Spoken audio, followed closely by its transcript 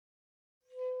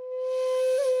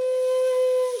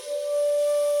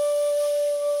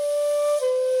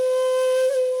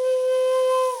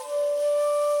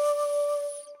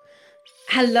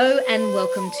Hello and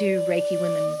welcome to Reiki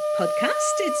Women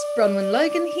podcast. It's Bronwyn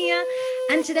Logan here,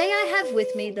 and today I have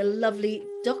with me the lovely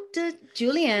Dr.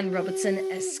 Julianne Robertson,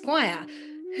 Esquire,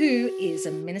 who is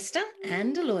a minister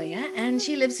and a lawyer, and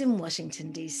she lives in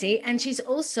Washington, D.C., and she's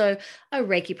also a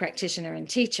Reiki practitioner and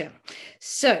teacher.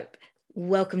 So,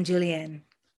 welcome, Julianne.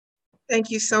 Thank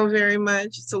you so very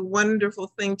much. It's a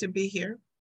wonderful thing to be here.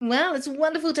 Well, it's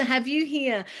wonderful to have you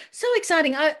here. So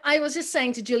exciting. I was just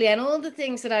saying to Julianne all the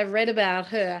things that I've read about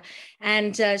her,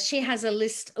 and she has a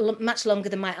list much longer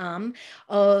than my arm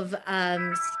of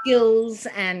skills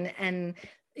and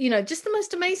just the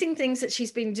most amazing things that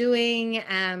she's been doing.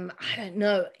 I don't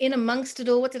know, in amongst it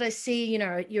all, what did I see?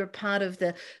 You're a part of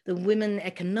the Women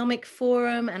Economic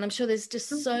Forum, and I'm sure there's just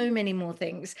so many more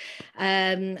things.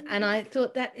 And I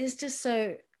thought that is just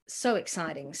so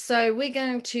exciting. So we're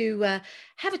going to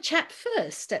have a chat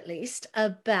first, at least,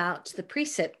 about the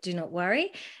precept, do not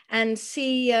worry, and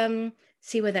see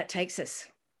where that takes us.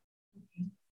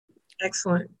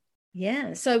 Excellent.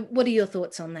 Yeah. So what are your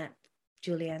thoughts on that,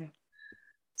 Julianne?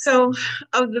 So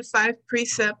of the 5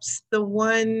 precepts, the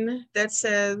one that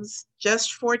says,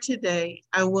 just for today,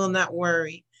 I will not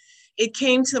worry. It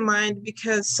came to mind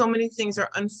because so many things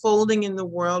are unfolding in the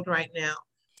world right now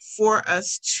for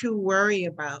us to worry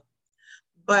about.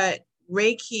 But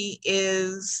Reiki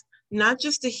is not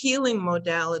just a healing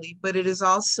modality, but it is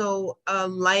also a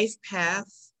life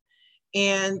path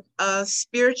and a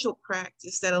spiritual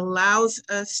practice that allows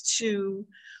us to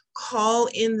call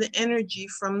in the energy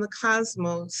from the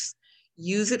cosmos,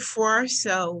 use it for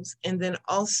ourselves, and then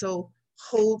also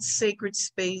hold sacred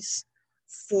space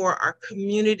for our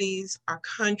communities, our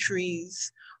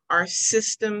countries, our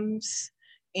systems,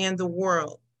 and the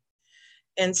world.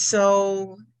 And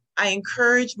so I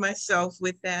encourage myself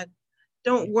with that.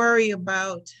 Don't worry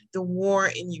about the war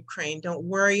in Ukraine. Don't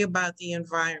worry about the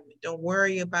environment. Don't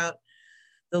worry about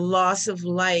the loss of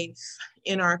life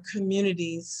in our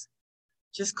communities.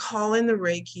 Just call in the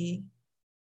Reiki.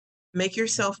 Make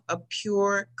yourself a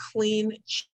pure, clean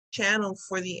channel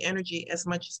for the energy as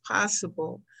much as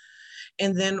possible.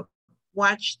 And then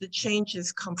watch the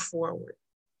changes come forward.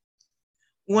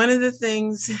 One of the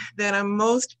things that I'm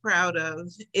most proud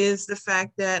of is the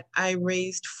fact that I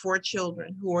raised 4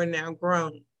 children who are now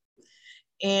grown.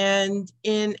 And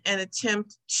in an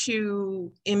attempt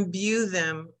to imbue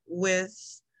them with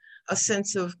a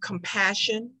sense of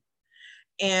compassion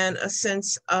and a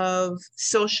sense of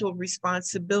social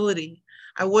responsibility,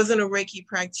 I wasn't a Reiki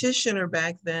practitioner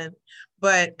back then,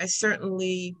 but I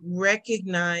certainly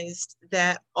recognized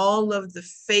that all of the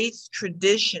faith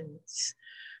traditions,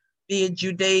 be it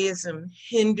Judaism,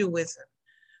 Hinduism,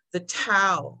 the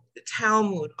Tao, the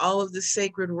Talmud, all of the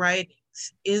sacred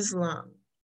writings, Islam,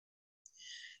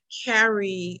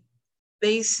 carry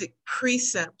basic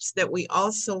precepts that we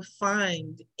also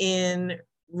find in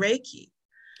Reiki.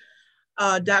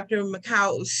 Dr.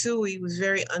 Mikao Usui was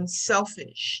very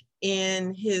unselfish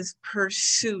in his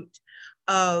pursuit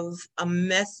of a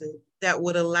method that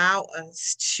would allow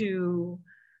us to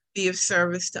be of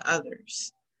service to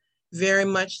others. Very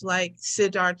much like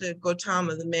Siddhartha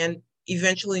Gautama, the man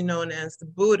eventually known as the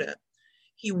Buddha.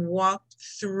 He walked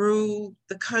through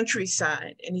the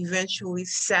countryside and eventually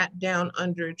sat down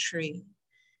under a tree.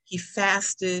 He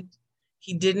fasted,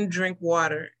 he didn't drink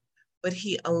water, but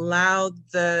he allowed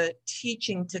the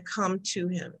teaching to come to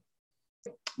him.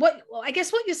 I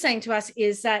guess what you're saying to us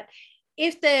is that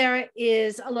if there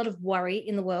is a lot of worry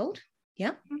in the world,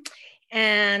 yeah,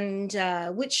 and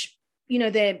which,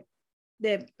 there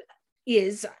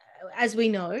is, as we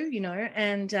know,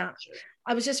 and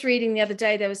I was just reading the other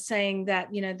day, they were saying that,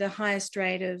 the highest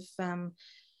rate of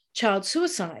child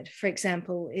suicide, for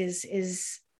example,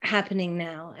 is happening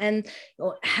now,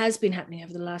 or has been happening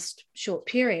over the last short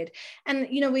period. And,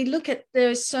 we look at,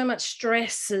 there's so much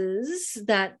stresses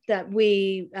that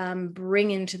we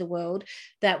bring into the world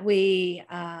that we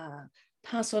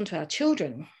pass on to our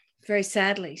children, very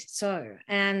sadly so.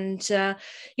 And, I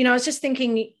was just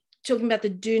thinking, talking about the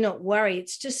do not worry,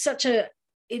 it is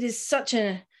such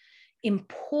an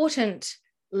important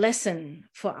lesson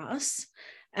for us.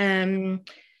 Do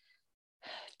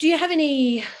you have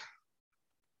any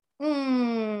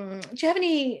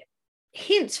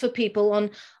hints for people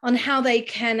on how they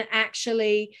can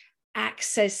actually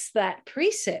access that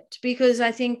precept? Because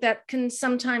I think that can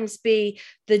sometimes be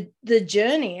the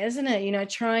journey, isn't it?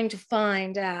 Trying to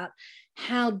find out,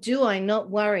 how do I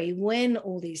not worry when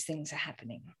all these things are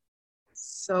happening?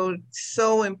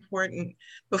 So important.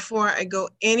 Before I go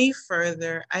any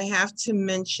further, I have to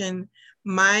mention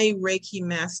my Reiki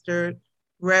master,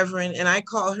 Reverend, and I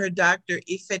call her Dr.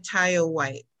 Ifetayo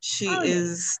White. She Oh,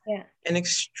 is yeah. an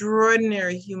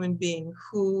extraordinary human being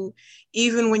who,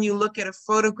 even when you look at a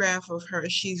photograph of her,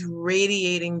 she's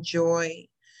radiating joy,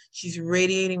 she's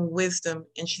radiating wisdom,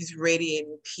 and she's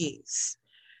radiating peace.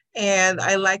 And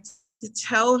I like to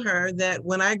tell her that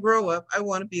when I grow up, I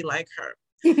want to be like her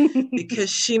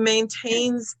because she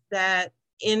maintains that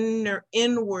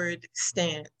inward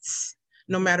stance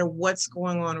no matter what's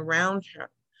going on around her.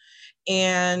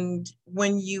 And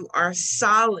when you are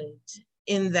solid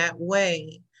in that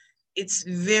way, it's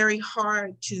very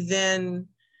hard to then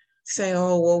say,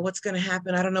 oh, well, what's going to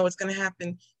happen? I don't know what's going to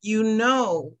happen. You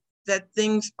know that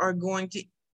things are going to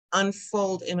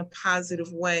unfold in a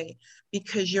positive way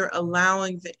because you're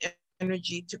allowing the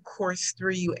energy to course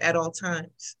through you at all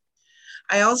times.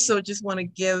 I also just want to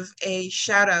give a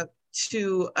shout out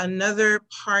to another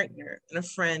partner and a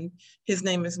friend. His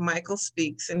name is Michael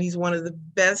Speaks, and he's one of the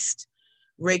best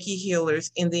Reiki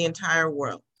healers in the entire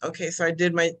world. Okay, so I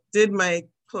did my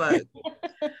plug.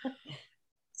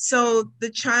 So the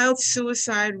child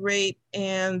suicide rate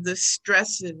and the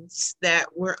stresses that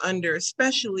we're under,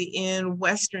 especially in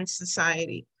Western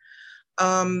society,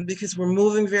 because we're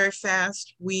moving very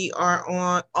fast, we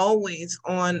are always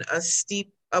on a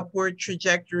steep upward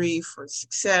trajectory for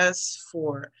success,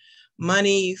 for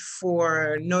money,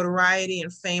 for notoriety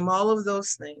and fame, all of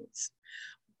those things.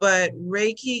 But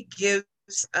Reiki gives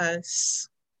us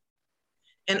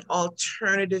an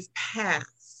alternative path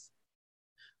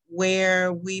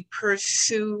where we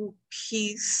pursue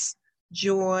peace,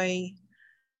 joy,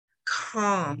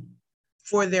 calm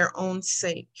for their own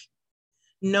sake,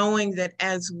 knowing that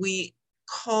as we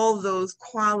call those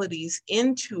qualities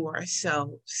into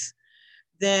ourselves,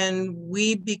 then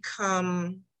we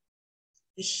become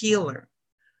the healer.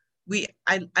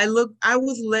 I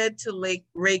was led to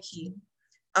Reiki.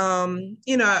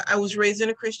 I was raised in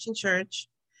a Christian church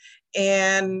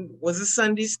and was a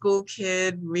Sunday school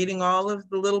kid reading all of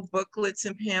the little booklets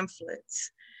and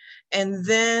pamphlets. And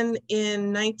then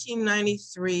in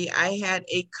 1993, I had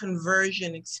a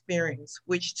conversion experience,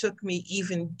 which took me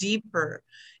even deeper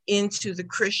into the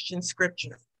Christian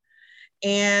scripture.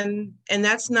 And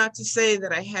that's not to say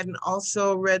that I hadn't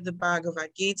also read the Bhagavad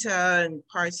Gita and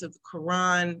parts of the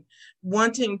Quran,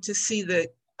 wanting to see the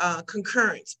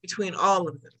concurrence between all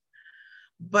of them.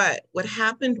 But what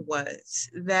happened was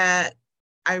that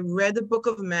I read the book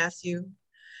of Matthew,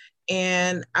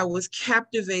 and I was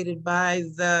captivated by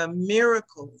the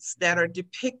miracles that are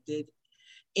depicted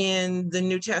in the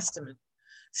New Testament.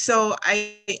 So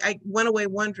I went away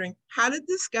wondering, how did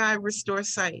this guy restore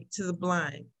sight to the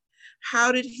blind?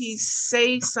 How did he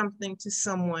say something to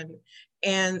someone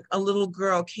and a little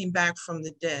girl came back from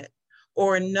the dead?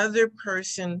 Or another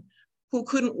person who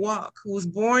couldn't walk, who was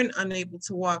born unable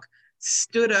to walk,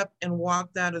 stood up and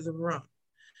walked out of the room.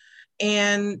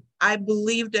 And I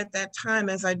believed at that time,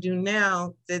 as I do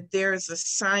now, that there is a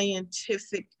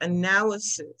scientific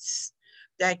analysis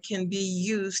that can be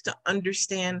used to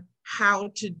understand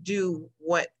how to do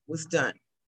what was done.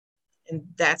 And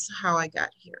that's how I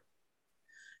got here.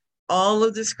 All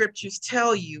of the scriptures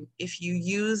tell you, if you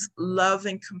use love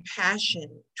and compassion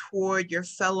toward your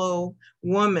fellow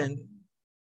woman,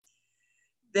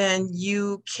 then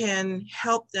you can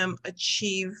help them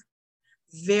achieve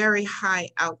very high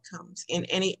outcomes in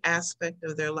any aspect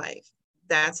of their life.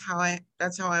 That's how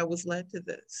I was led to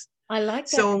this. I like that.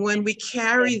 So when we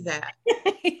carry that,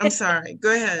 I'm sorry,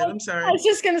 go ahead. I'm sorry. I was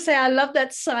just going to say, I love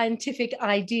that scientific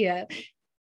idea.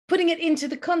 Putting it into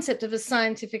the concept of a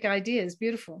scientific idea is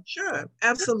beautiful. Sure,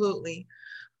 absolutely.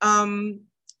 Some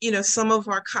of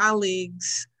our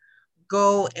colleagues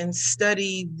go and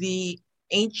study the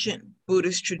ancient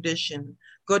Buddhist tradition.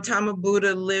 Gautama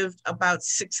Buddha lived about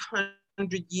 600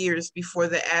 years before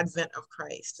the advent of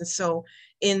Christ. And so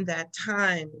in that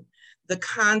time, the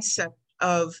concept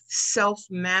of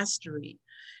self-mastery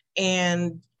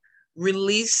and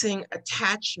releasing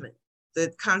attachment,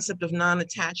 the concept of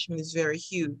non-attachment is very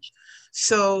huge.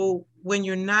 So when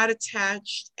you're not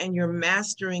attached and you're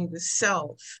mastering the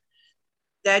self,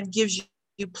 that gives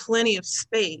you plenty of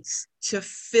space to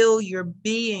fill your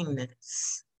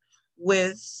beingness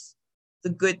with the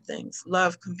good things,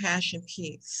 love, compassion,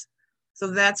 peace. So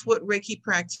that's what Reiki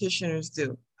practitioners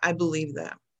do. I believe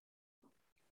that.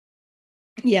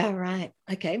 Yeah, right.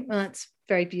 Okay, well, that's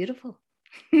very beautiful.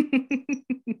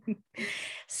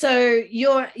 So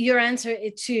your answer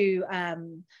to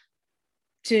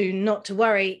not to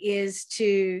worry is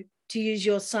to use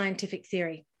your scientific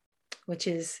theory, which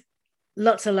is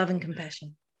lots of love and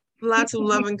compassion. Lots of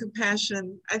love and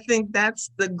compassion. I think that's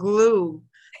the glue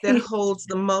that holds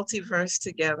the multiverse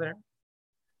together.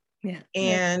 Yeah.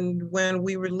 And when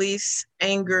we release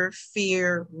anger,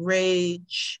 fear,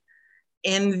 rage,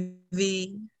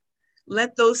 envy,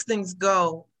 let those things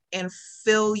go and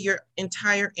fill your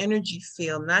entire energy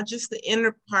field, not just the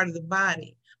inner part of the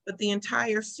body, but the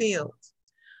entire field.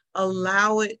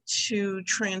 Allow it to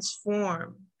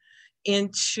transform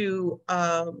into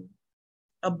a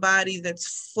body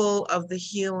that's full of the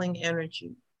healing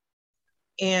energy,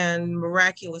 and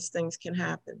miraculous things can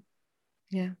happen.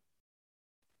 Yeah.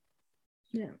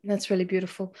 Yeah, that's really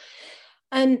beautiful.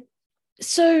 And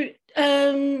so,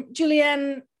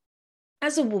 Julianne,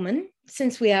 as a woman,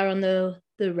 since we are on the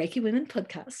Reiki Women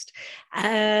podcast,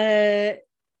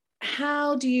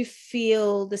 how do you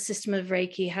feel the system of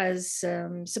Reiki has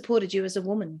supported you as a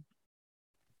woman?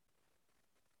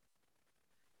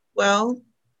 Well,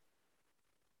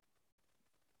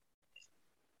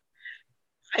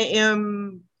 I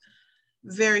am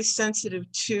very sensitive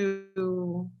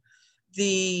to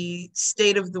the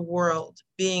state of the world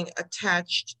being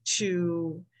attached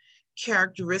to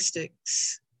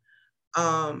characteristics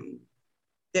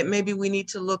that maybe we need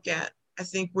to look at. I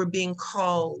think we're being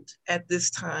called at this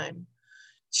time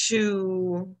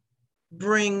to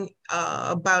bring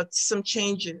about some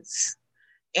changes.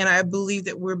 And I believe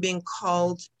that we're being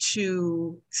called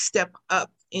to step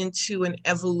up into an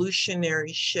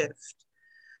evolutionary shift.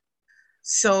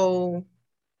 So,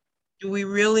 do we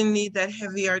really need that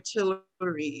heavy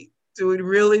artillery? Do we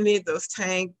really need those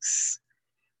tanks?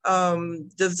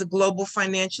 Does the global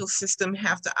financial system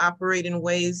have to operate in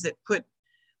ways that put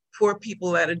poor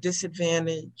people at a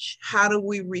disadvantage? How do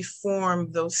we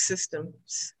reform those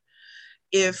systems?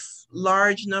 If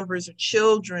large numbers of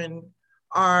children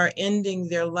are ending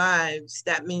their lives,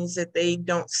 that means that they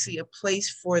don't see a place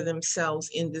for themselves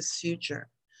in this future.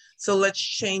 So let's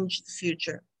change the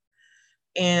future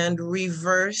and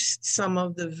reverse some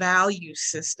of the value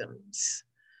systems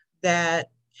that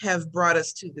have brought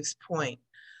us to this point.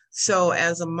 So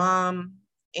as a mom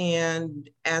and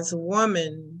as a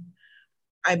woman,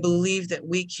 I believe that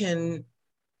we can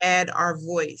add our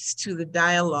voice to the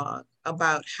dialogue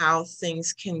about how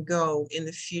things can go in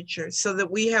the future, so that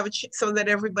we have so that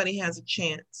everybody has a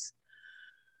chance.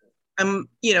 I'm,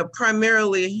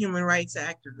 primarily a human rights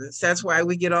activist. That's why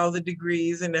we get all the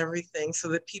degrees and everything, so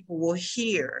that people will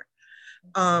hear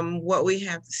what we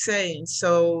have to say. And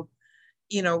so,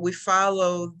 we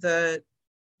follow the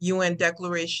UN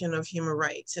Declaration of Human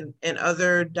Rights and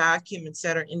other documents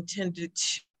that are intended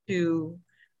to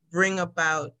bring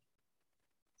about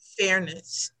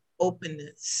fairness,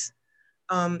 openness,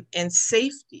 and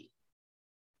safety,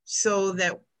 so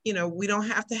that, we don't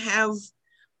have to have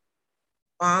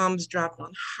bombs dropped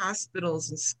on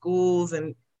hospitals and schools,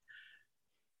 and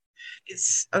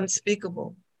it's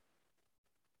unspeakable.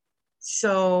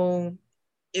 So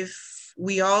if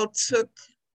we all took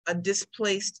a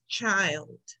displaced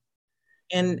child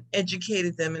and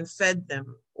educated them and fed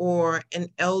them, or an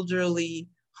elderly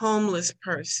homeless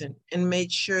person and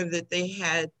made sure that they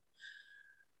had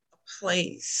a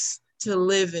place to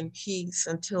live in peace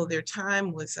until their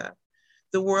time was up,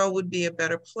 the world would be a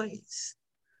better place.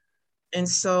 And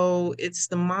so it's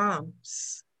the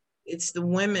moms, it's the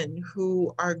women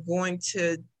who are going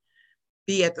to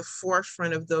be at the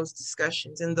forefront of those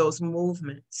discussions and those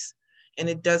movements. And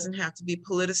it doesn't have to be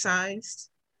politicized.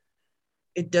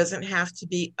 It doesn't have to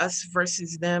be us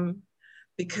versus them,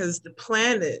 because the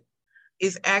planet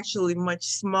is actually much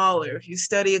smaller. If you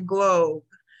study a globe,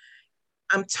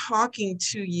 I'm talking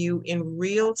to you in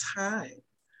real time,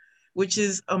 which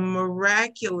is a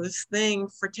miraculous thing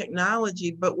for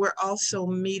technology, but we're also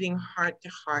meeting heart to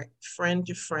heart, friend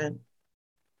to friend.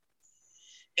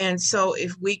 And so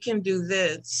if we can do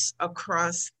this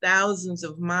across thousands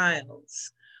of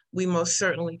miles, we most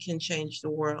certainly can change the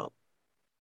world.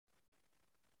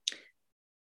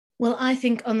 Well, I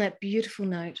think on that beautiful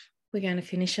note, we're going to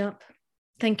finish up.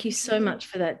 Thank you so much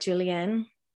for that, Julianne.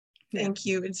 Thank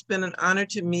you. It's been an honor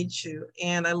to meet you,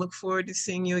 and I look forward to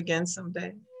seeing you again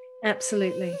someday.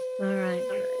 Absolutely. All right.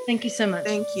 Thank you so much.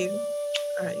 Thank you.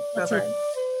 All right. Bye-bye. That's it.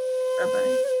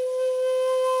 Bye-bye.